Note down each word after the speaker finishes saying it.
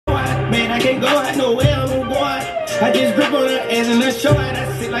Man, I can't go out nowhere, I'm on board. I just grip on her ass and I show it.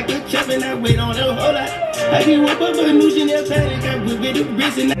 I sit like a chop and I wait on her whole lot. I just whip up a new Chanel panic, I whip it the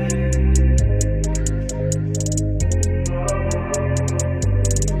wrist and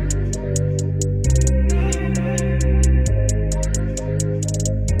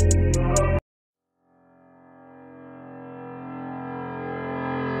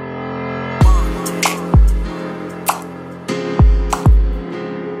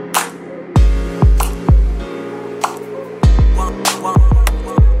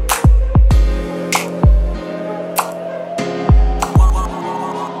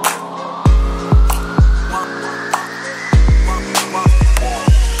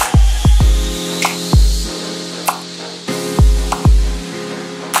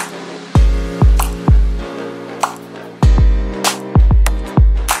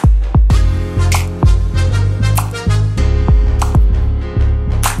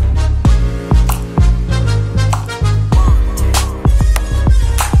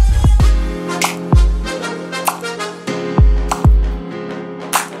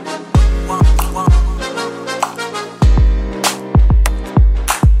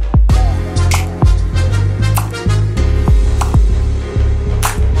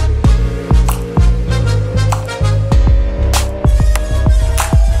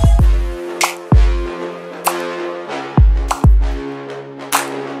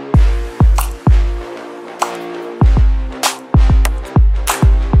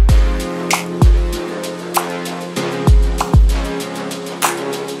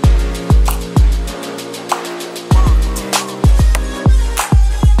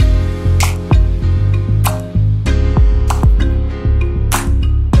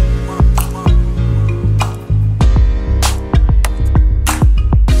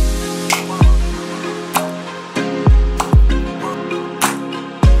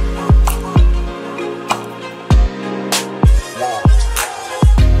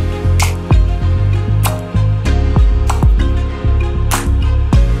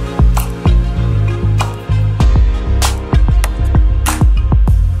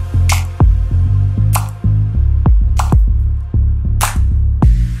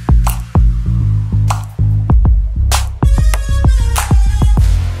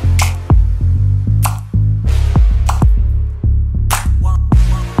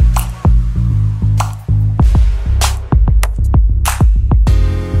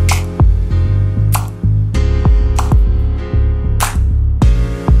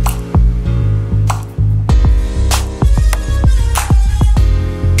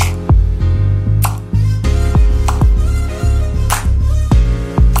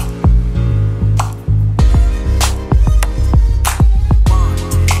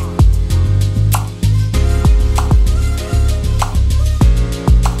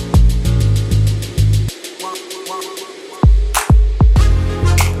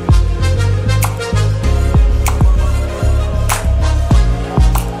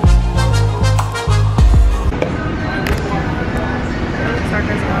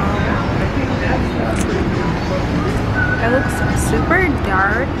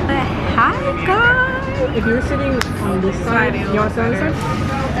If you're sitting on this side, you want to sit on this side?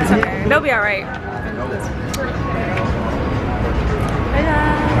 It's okay. They'll be alright. Hey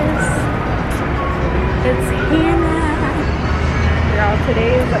guys. It's Hannah. Y'all,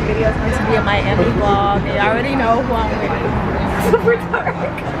 today's video is going to be a Miami vlog. And you already know who I'm with. Super dark.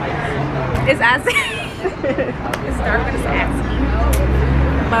 It's asking. It's dark, but it's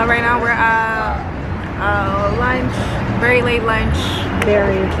asking. But right now we're at lunch. Very late lunch.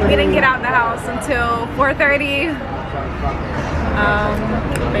 We didn't get out the house until 4:30. But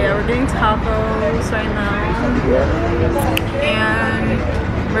yeah, we're getting tacos right now, and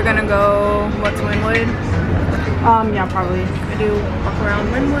we're gonna go to Wynwood. Yeah, probably. We do walk around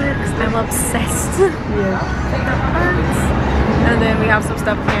Wynwood because I'm obsessed with the parks. And then we have some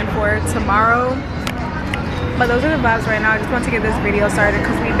stuff planned for tomorrow. But those are the vibes right now. I just want to get this video started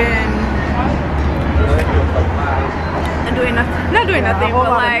because we've been doing nothing, not doing nothing, but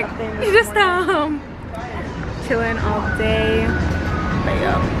like just chilling all day. But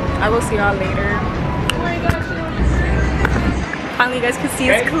yeah, I will see y'all later. Finally you guys can see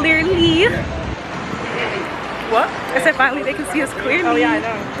us clearly. What? I said finally they can see us clearly. Oh yeah, I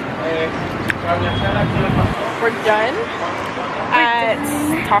know. We're done at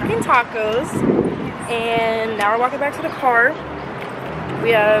Talking Tacos, and now we're walking back to the car.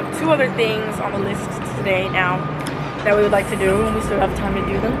 We have 2 other things on the list today now that we would like to do, and we still have time to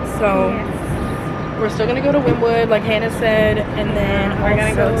do them. So we're still gonna go to Wynwood, like Hannah said, and then we're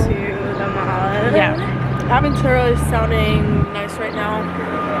gonna go to the mall. Yeah, Aventura is sounding nice right now.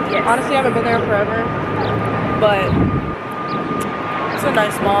 Yeah, Honestly, I haven't been there forever, but it's a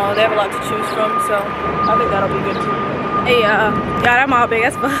nice mall. They have a lot to choose from, so I think that'll be good too. Yeah, that mall big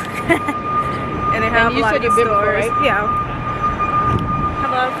as fuck. And they have a lot of stores. Before, right? Yeah.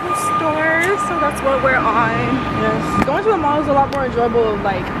 Have a lot of cool stores, so that's what we're on. Yes. Going to the mall is a lot more enjoyable,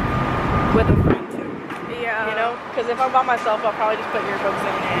 like with a friend too. Yeah. You know, because if I'm by myself, I'll probably just put earbuds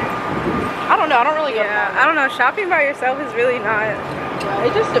in and I don't know. I don't really go. Yeah, I don't know. Shopping by yourself is really not. Yeah,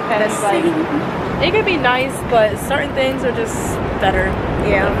 it just depends. Like, it could be nice, but certain things are just better.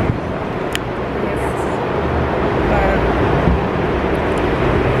 Yeah.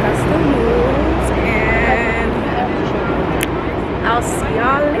 That's the moves, and I'll see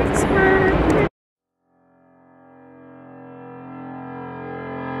y'all later.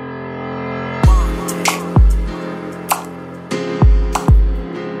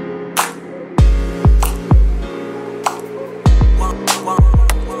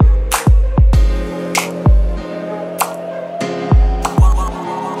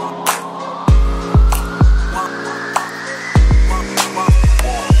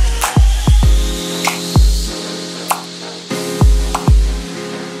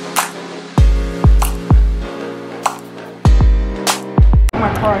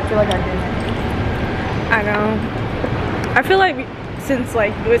 I feel like I did. I know. I feel like since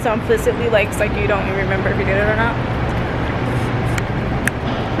like you do it so implicitly, like it's like you don't even remember if you did it or not.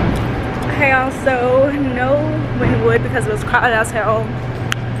 Okay, also no Wynwood because it was crowded as hell.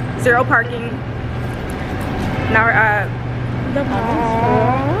 0 parking. Now we're at the mall.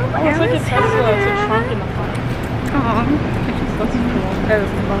 Oh, it's like a Tesla. It's a trunk in the front. That's cool. That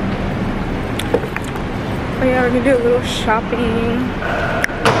was fun. But yeah, we're gonna do a little shopping.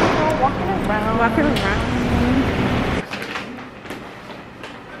 Walking around.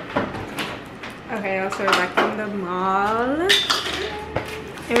 Okay, also we're back in the mall.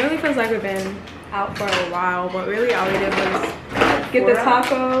 It really feels like we've been out for a while, but really all we did was get the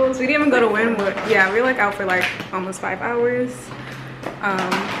tacos. We didn't even go to Wynwood. Yeah, we were like out for like almost 5 hours.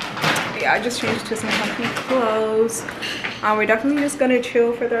 Yeah, I just changed to some comfy clothes. We're definitely just gonna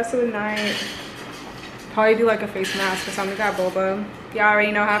chill for the rest of the night. Probably do like a face mask or something. Got boba. Y'all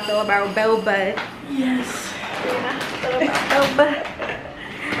already know how I feel about boba. Yes. You know how I feel about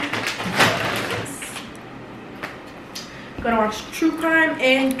boba. Gonna watch true crime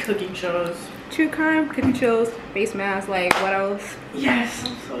and cooking shows. True crime, cooking shows, face mask. Like what else? Yes,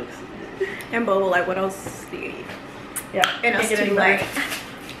 I'm so excited. And boba. Like what else do you eat? Yeah, And us too. Like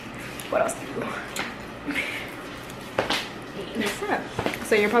what else do you?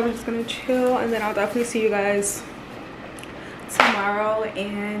 So you're probably just gonna chill, and then I'll definitely see you guys tomorrow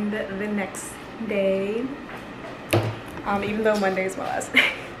and the next day. Even though Monday is my last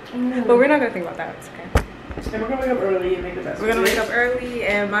day. But we're not gonna think about that. It's okay. And we're gonna wake up early and make the best. We're gonna wake up early,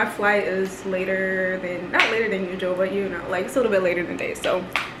 and my flight is later than, not later than usual, but you know, like it's a little bit later than day. So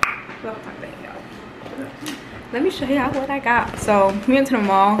we'll have time to hang out. Let me show you what I got. So we went to the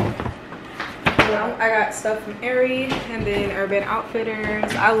mall. I got stuff from Aerie and then Urban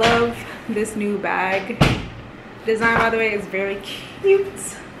Outfitters. I love this new bag design, by the way. It's very cute.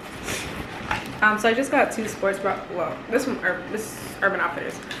 So I just got 2 sports bra. Well, this Urban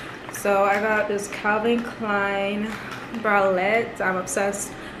Outfitters. So I got this Calvin Klein bralette. I'm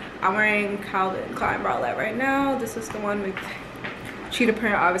obsessed. I'm wearing Calvin Klein bralette right now. This is the one with cheetah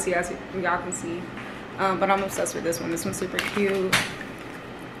print, obviously, as y'all can see. But I'm obsessed with this one. This one's super cute.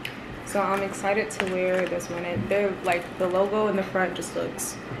 So I'm excited to wear this one. And they're like, the logo in the front just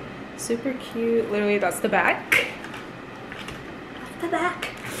looks super cute. Literally, that's the back. That's the back.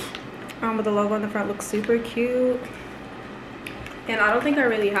 But the logo in the front looks super cute. And I don't think I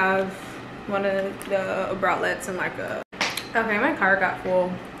really have one of the bralettes in like a... Okay, my car got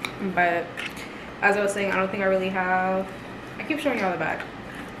full. But as I was saying, I don't think I really have... I keep showing y'all the back.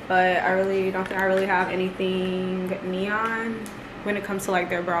 But I really don't think I really have anything neon when it comes to like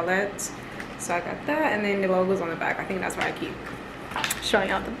their bralettes. So I got that, and then the logo's on the back. I think that's why I keep showing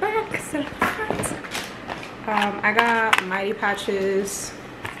out the back instead of the front. I got Mighty Patches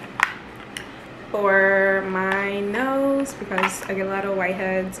for my nose because I get a lot of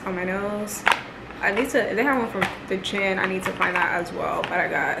whiteheads on my nose. I need to, if they have one for the chin, I need to find that as well. But I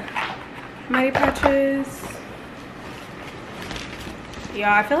got Mighty Patches.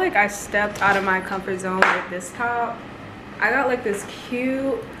 Yeah, I feel like I stepped out of my comfort zone with this top. I got like this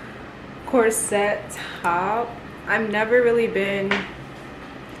cute corset top. I've never really been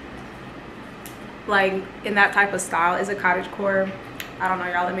like in that type of style. It's a cottagecore. I don't know,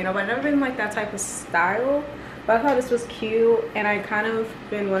 y'all let me know, but I've never been like that type of style. But I thought this was cute, and I kind of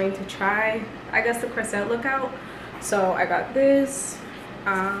been wanting to try, I guess, the corset look out. So I got this.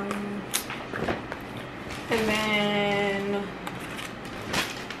 And then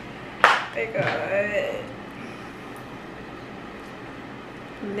I got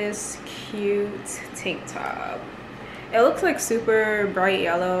this cute tank top. It looks like super bright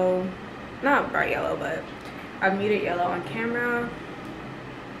yellow. Not bright yellow, but I muted yellow on camera.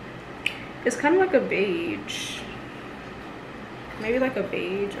 It's kind of like a beige. Maybe like a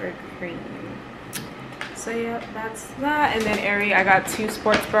beige or cream. So yeah, that's that. And then Aerie, I got 2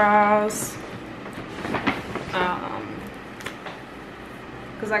 sports bras.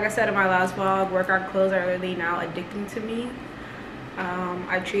 Because like I said in my last vlog, workout clothes are really now addicting to me.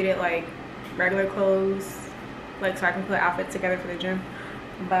 I treat it like regular clothes, like so I can put outfits together for the gym.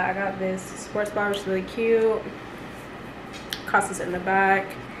 But I got this sports bra, which is really cute. Cost us in the back.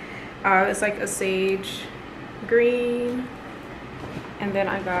 It's like a sage green. And then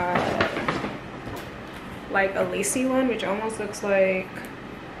I got like a lacy one, which almost looks like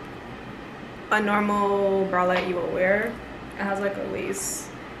a normal bralette you would wear. It has like a lace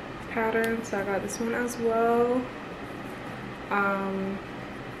pattern, so I got this one as well.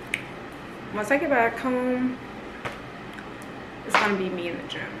 Once I get back home, it's gonna be me in the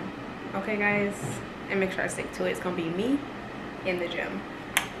gym. Okay guys, and make sure I stick to it. It's gonna be me in the gym.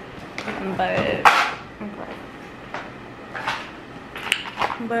 But okay.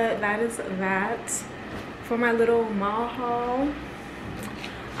 But that is that for my little mall haul.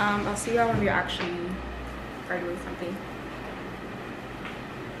 I'll see y'all when we actually are doing something.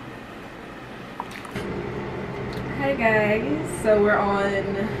 Hi guys, so we're on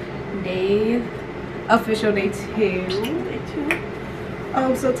official day 2.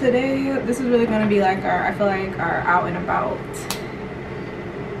 So today this is really gonna be like I feel like our out and about.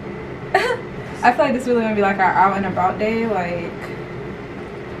 I feel like this is really gonna be like our out and about day. Like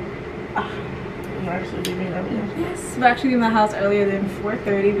we're actually leaving earlier. Yes, we're actually leaving the house earlier than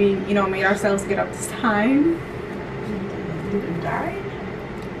 4:30. We, you know, made ourselves get up this time. Did it die?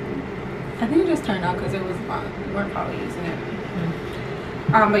 I think it just turned out because it was fun. We weren't probably using it.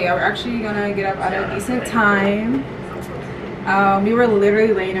 But yeah, we're actually gonna get up at a decent time. We were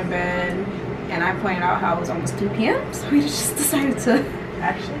literally laying in bed, and I pointed out how it was almost 2 p.m. So we just decided to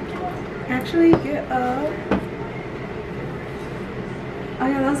actually get up. Oh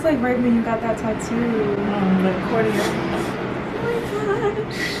yeah, that's like right when you got that tattoo. The accordion. Oh my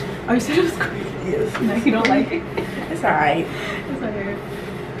gosh. Oh, you said it was crazy. Yes. No, you don't like it? It's alright. It's alright.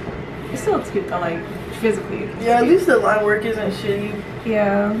 It still looks cute though, like physically. Yeah, at least the line work isn't shitty.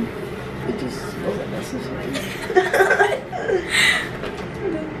 Yeah. It just wasn't necessary.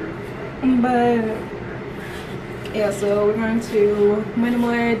 But yeah, so we're going to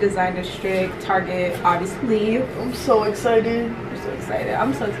Minimal Design District, Target, obviously. I'm so excited. I'm so excited.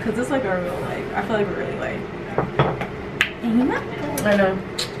 I'm so, because it's like a real, like, I feel like we're really like, I know.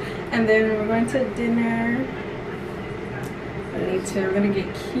 and then we're going to dinner. We're gonna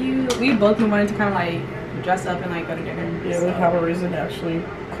get cute. We both been wanting to kind of like dress up and like go to dinner. Yeah, so. we have a reason to actually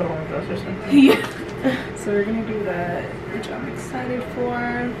put on a dress or something. Yeah. So we're gonna do that, which I'm excited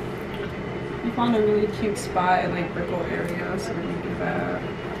for. We found a really cute spot in like Brickell area, so we're gonna do that.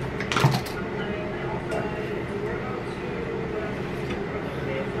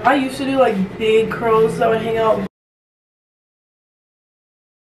 I used to do like big curls that would hang out.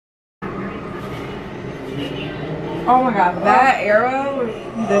 Oh my god, that era,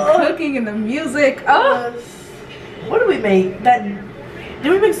 the cooking and the music. Oh, What did we make? Did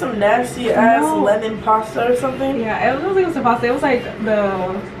we make some nasty ass lemon pasta or something? yeah, it wasn't even pasta. It was like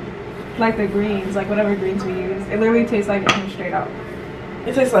the greens, like whatever greens we use. It literally tastes like it came straight out.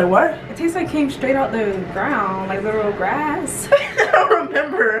 It tastes like what? It tastes like it came straight out the ground, like literal grass. I don't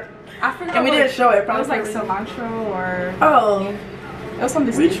remember. I forgot. And we didn't show it. It was like cilantro or Oh. it was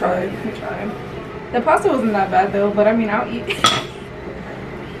something. We stupid. tried. We tried. The pasta wasn't that bad though, but I mean, I'll eat.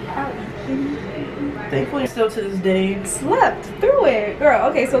 Thankfully, still to this day. Slept through it, girl.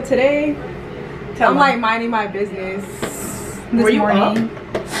 Okay, so today I'm like minding my business. This Were you morning.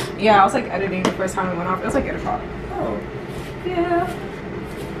 Yeah, I was like editing the first time it went off. It was like 8 o'clock. Oh. Yeah.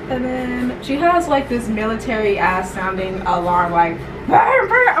 And then she has like this military ass sounding alarm, like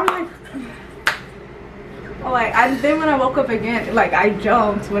I'm like. Oh, like then when I woke up again, like I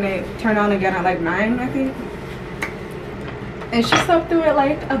jumped when it turned on again at like 9, I think. And she slept through it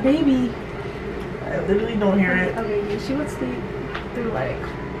like a baby. I literally don't hear it. A baby. She would sleep through like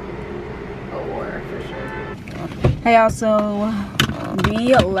a war for sure. Hey y'all, so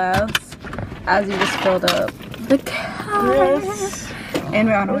we left as we just filled up the car. Yes. And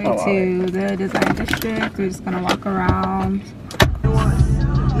we're on our way to the design district. We're just gonna walk around.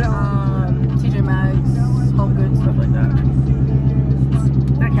 TJ Maxx, Home Goods, stuff like that.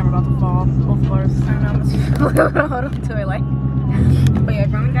 about to fall, both of ours. I know. Hold on to it, like. But yeah,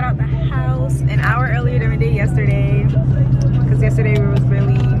 finally got out the house an hour earlier than we did yesterday. Because yesterday we was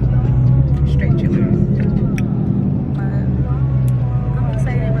really straight chilling. But I'm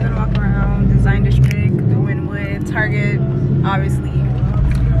excited. We're gonna walk around Design District, the Wynwood, Target, obviously.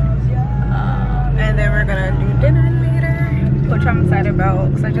 And then we're gonna do dinner later, which I'm excited about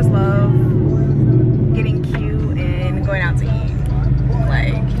because I just love getting cute and going out to eat.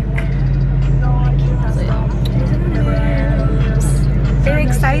 Like, so yeah. Very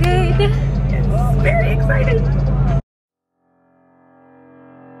excited. Yes, very excited.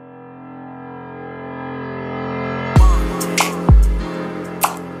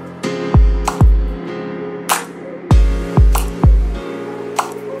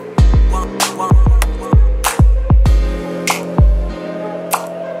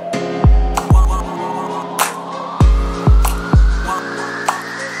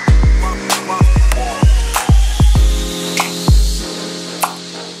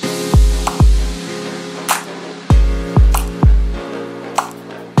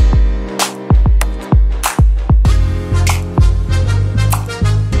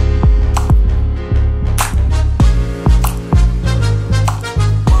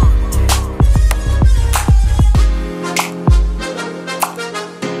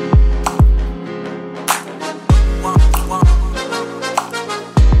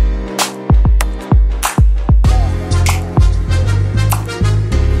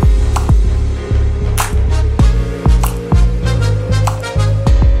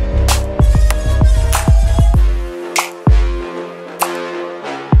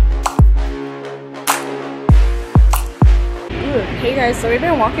 Hey guys, so we've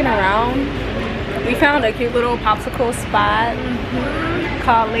been walking around. We found a cute little popsicle spot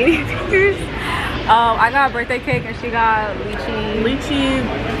called Lady Fingers. I got a birthday cake and she got lychee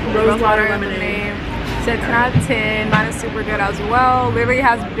rose water lemonade. She said 10 out of 10. Mine is super good as well. Literally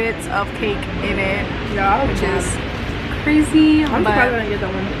has bits of cake in it, which is crazy. I'm surprised I didn't get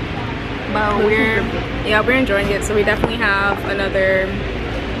that one. But we're enjoying it. So we definitely have another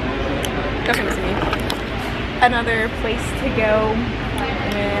place to go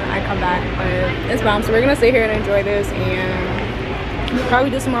when I come back, but it's bomb. So we're gonna stay here and enjoy this and probably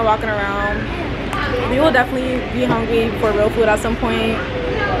do some more walking around. We will definitely be hungry for real food at some point,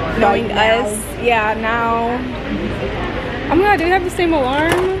 knowing us. Yeah, now. Oh my god, do we have the same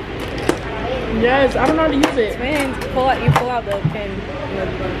alarm? Yes, I don't know how to use it. Man, you pull out the pin.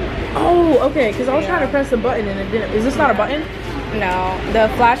 Oh, okay, because I was trying to press the button and it didn't. Is this not a button? No, the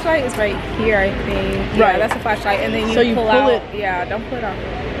flashlight is right here, I think. Yeah, right, that's a flashlight, and then you pull out. It. Yeah, don't pull it off.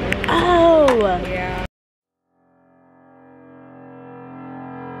 Oh. Yeah.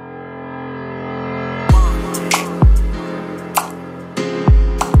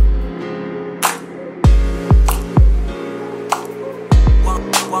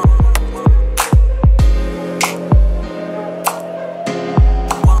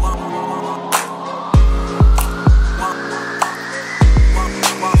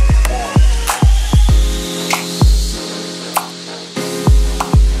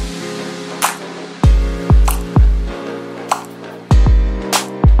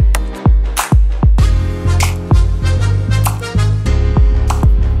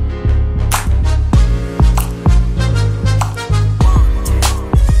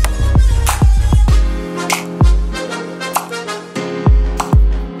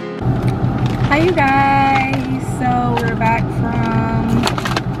 Hi you guys, so we're back from,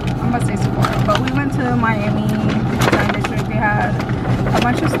 I'm about to say Sephora, but we went to Miami Design District. They had a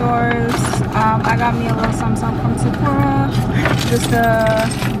bunch of stores. I got me a little something from Sephora, just a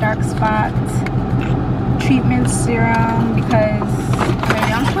dark spot treatment serum because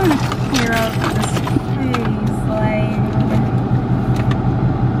baby, I'm trying to clear up this face, like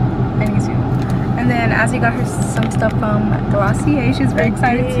I need to. And then Azzy got her some stuff from Glossier. She's very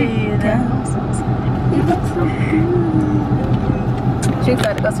excited to get. She's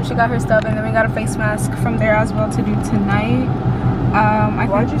excited to go, so she got her stuff, and then we got a face mask from there as well to do tonight.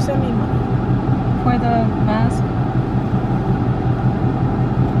 Why'd you send me money? For the mask.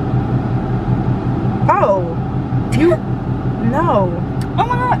 Oh, you? No. Oh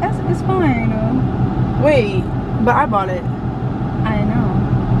my god, it's fine. Wait, but I bought it. I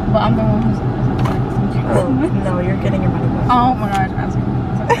know, but I'm the one who's. Oh, no, you're getting your money back. Oh my gosh, Azzy.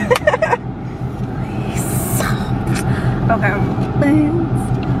 Okay,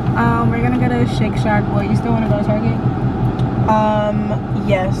 we're gonna go to Shake Shack. Well, you still want to go to Target?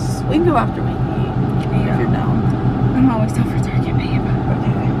 Yes. We can go after we eat if you're down. I'm always down for Target, babe.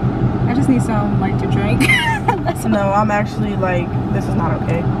 Okay. I just need some, like, to drink. No, I'm actually like, this is not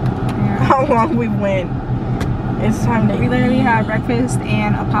okay. Yeah. How long we went. It's time to We literally had breakfast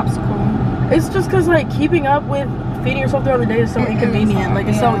and a popsicle. It's just because like keeping up with feeding yourself throughout the day is so inconvenient. Like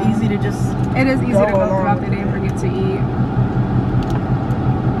it's so easy to just. It is easy to go throughout the day and forget to eat.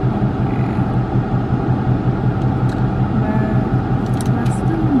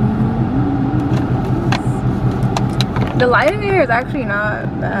 The lighting here is actually not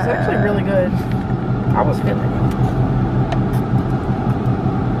bad. It's actually really good. I was feeling it.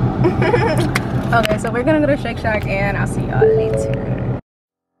 Okay, so we're gonna go to Shake Shack and I'll see y'all later.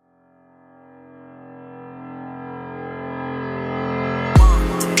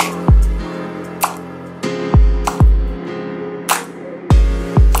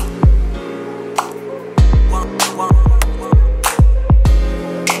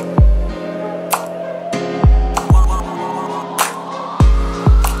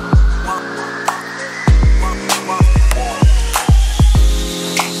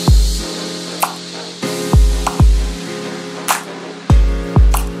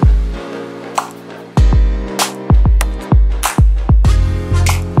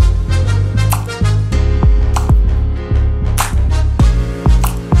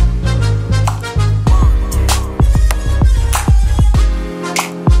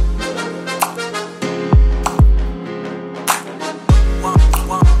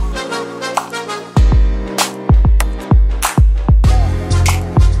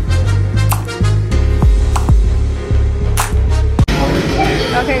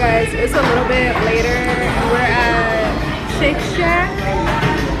 Okay guys, it's a little bit later. We're at Shake Shack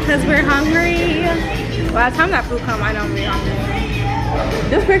because we're hungry. By the time that food comes, I know I'm hungry.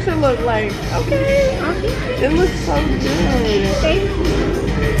 This picture looked like okay. It looks so good. Thank you.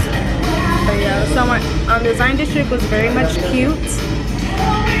 But yeah, so my Design District was very much cute.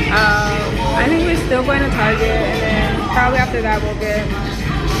 I think we're still going to Target, and then probably after that we'll get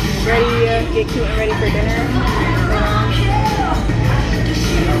ready, get cute and ready for dinner.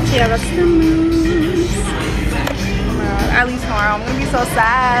 Yeah, that's the moves. Oh my God, at least tomorrow. I'm gonna be so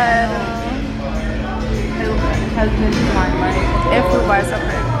sad. If we buy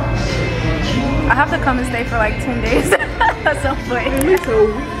something, I have to come and stay for like 10 days at some point. At least a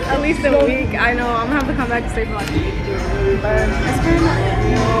week. At least a week. I know. I'm gonna have to come back and stay for like a week. But it's very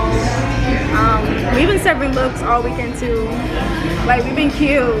nice. We've been serving looks all weekend too. Like we've been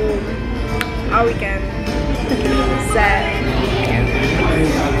cute all weekend. Sad.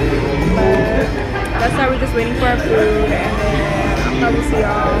 But that's why we're just waiting for our food, and then I'll probably see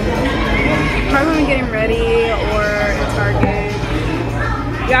y'all probably when getting ready or in Target.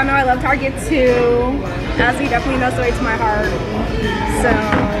 Y'all know I love Target too. Azzy definitely knows the way to my heart. So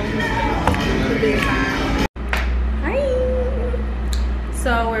it's a big time. Hi.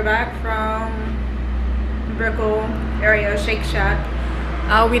 So we're back from Brickell area Shake Shack.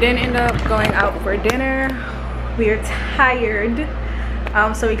 We didn't end up going out for dinner. We are tired.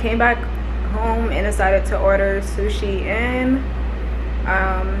 So we came back home and decided to order sushi in.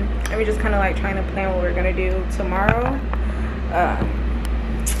 And we just kind of like trying to plan what we're gonna do tomorrow.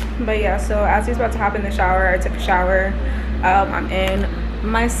 But yeah, so Azzy's about to hop in the shower. I took a shower. I'm in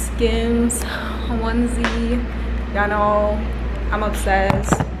my Skims onesie. Y'all know I'm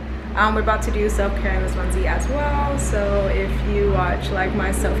obsessed. We're about to do self-care in this onesie as well. So if you watch like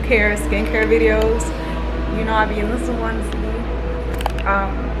my self-care skincare videos, you know I be in this onesie.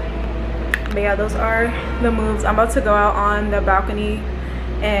 But yeah, those are the moves. I'm about to go out on the balcony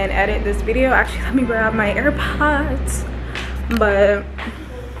and edit this video. Actually, let me grab my AirPods. But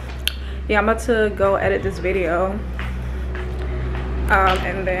yeah, I'm about to go edit this video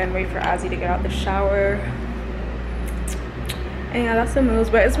and then wait for Azzy to get out the shower. And yeah, that's the moves.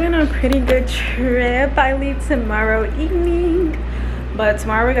 But it's been a pretty good trip. I leave tomorrow evening, but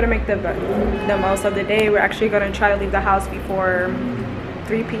tomorrow we're gonna make the most of the day. We're actually gonna try to leave the house before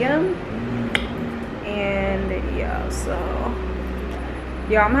 3 p.m. and yeah, so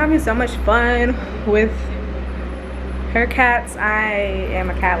yeah, I'm having so much fun with her cats. I am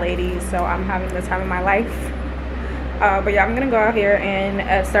a cat lady, so I'm having the time of my life. But yeah, I'm gonna go out here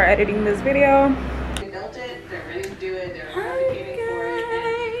and start editing this video.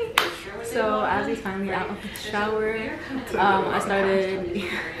 So Azzy's finally out of the shower. I started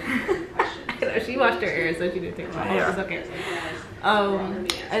she washed her hair, so she didn't take my hair. It's okay.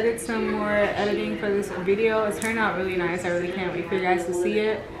 I did some more editing for this video. It's turned out really nice. I really can't wait for you guys to see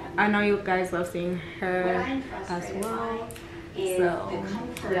it. I know you guys love seeing her as well. So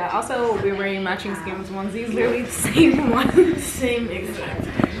yeah, also we're wearing matching Skims onesies, literally the same one. Same exact.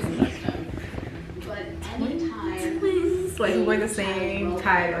 Like we wear the same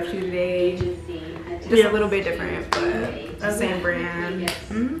type of shoe today. just a little bit different, but the same brand.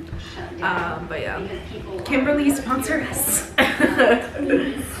 But yeah, Kimberly sponsor us. But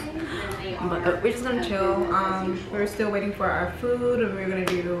we're just gonna chill. We're still waiting for our food, and we're gonna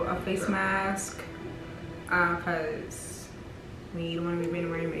do a face mask because we don't want to be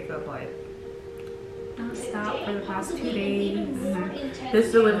wearing makeup like non-stop for the past 2 days.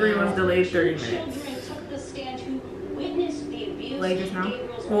 This delivery was delayed 30 minutes. Late just now?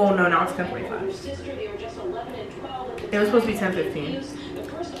 Well, no, now it's 10:45. It was supposed to be 10:15.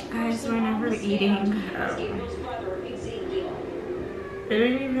 Guys, we're never eating. It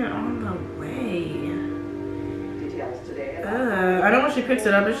ain't even on the way. I know when she picks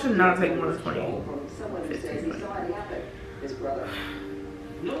it up, it should not take more than 15 minutes.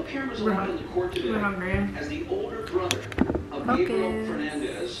 No cameras allowed in the court today. We're hungry. As the older brother of Gabriel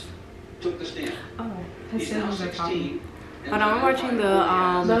Fernandez took the stand. Oh, his He's now siblings are talking. 16. But I'm watching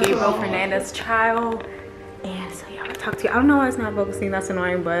the Gabriel Fernandez trial. And so yeah, I'll talk to you. I don't know why it's not focusing. That's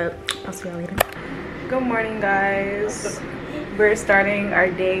annoying, but I'll see y'all later. Good morning, guys. We're starting our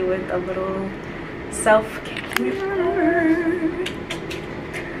day with a little self-care.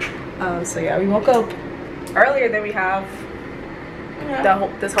 So yeah, we woke up earlier than we have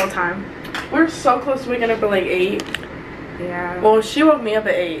this whole time. We're so close to waking up at like 8. Yeah. Well, she woke me up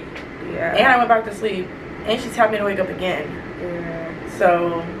at 8. Yeah. And I went back to sleep. And she told me to wake up again. Yeah.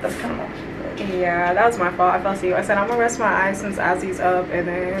 So that's kind of Yeah, that was my fault. I fell asleep. I said I'm gonna rest my eyes since Azzy's up, and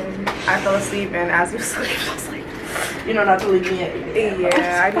then I fell asleep and Azzy was asleep. I was like, you know not to leave me at 8.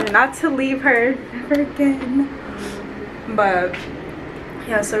 yeah, I knew not to leave her never again. But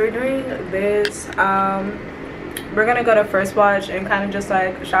yeah, so we're doing this. We're gonna go to First Watch and kind of just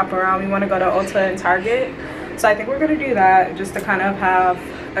like shop around. We want to go to Ulta and Target, so I think we're gonna do that just to kind of have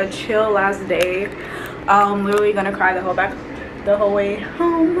a chill last day. Literally gonna cry the whole way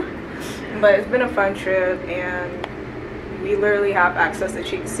home. But it's been a fun trip, and we literally have access to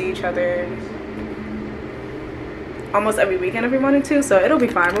see each other almost every weekend if we wanted to, so it'll be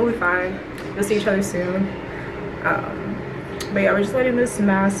fine. We'll be fine. We'll see each other soon. But yeah, we're just letting this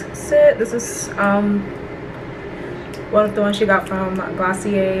mask sit. This is one of the ones she got from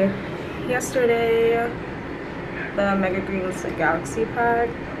Glossier yesterday. The Mega Green was the Galaxy pack.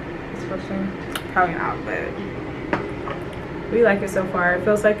 It's supposed to, probably not, but we like it so far. It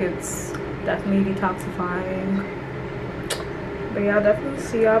feels like it's definitely detoxifying. But yeah, I'll definitely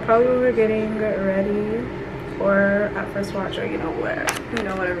see y'all probably when we're getting ready or at First Watch, or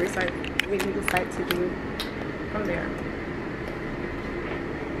whatever we decide to do from there.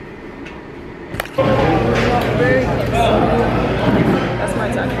 That's my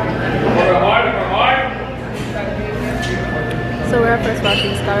touch. So we're at First Watch. She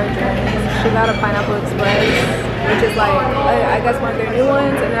got her drinks. She got a Pineapple Express, which is like, I guess one of their new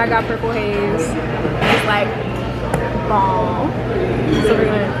ones, and then I got Purple Haze. It's like bomb. So we're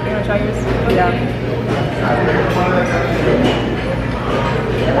gonna try yours? Yeah.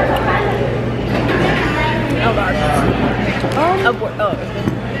 Oh god.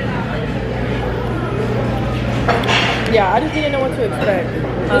 Yeah, I just didn't know what to expect.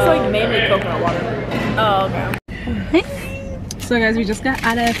 It's like mainly coconut water. Oh, okay. So guys, we just got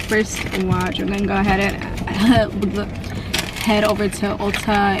out of First Watch. We're gonna go ahead and head over to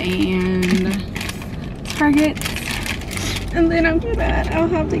Ulta and Target, and then after that I'll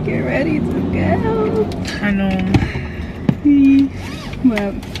have to get ready to go. I know.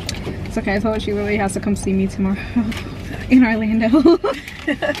 But it's okay. I told her she really has to come see me tomorrow in Orlando.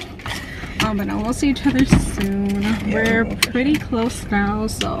 But no, we'll see each other soon. We're pretty close now,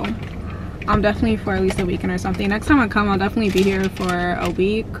 so I'm definitely for at least a weekend or something. Next time I come, I'll definitely be here for a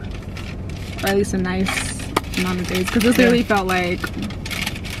week, or at least a nice amount of days, because this really felt like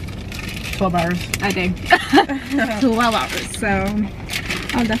 12 hours. a day. 12 hours. So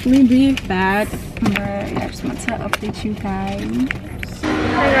I'll definitely be back. But yeah, I just want to update you guys.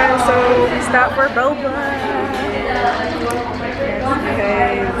 Hey guys, so we stopped for boba.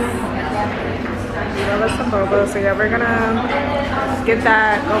 We love some boba. So yeah, we're gonna get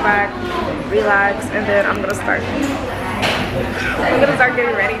that, go back, relax, and then I'm gonna start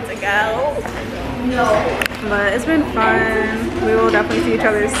getting ready to go. But it's been fun. We will definitely see each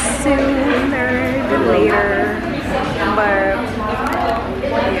other sooner than later. But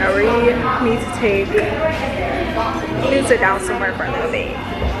yeah, we need to sit down somewhere for a little bit.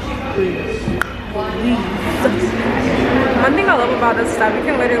 One thing I love about this stuff, you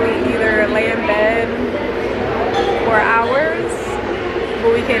can literally either lay in bed for hours,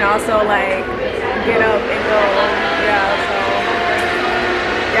 but we can also like get up and go. Yeah, so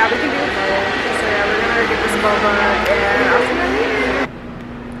yeah, we can do both. So yeah, we're gonna get this boba, and I'll see you later.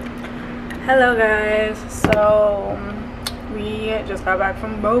 Hello guys, so we just got back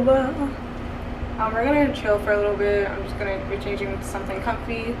from boba. We're gonna chill for a little bit. I'm just gonna be changing to something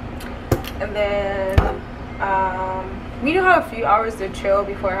comfy, and then we do have a few hours to chill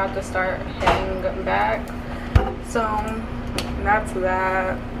before I have to start heading back. So that's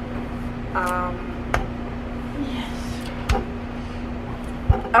that.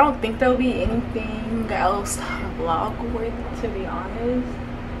 I don't think there'll be anything else to vlog with, to be honest.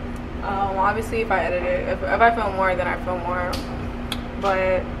 Obviously if I edit it, if I film more, then I film more,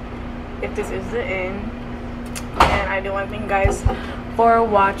 but if this is the end, and I do want to thank you guys for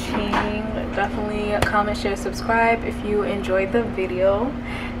watching. Definitely comment, share, subscribe if you enjoyed the video,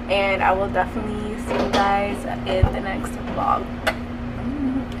 and I will definitely see you guys in the next vlog.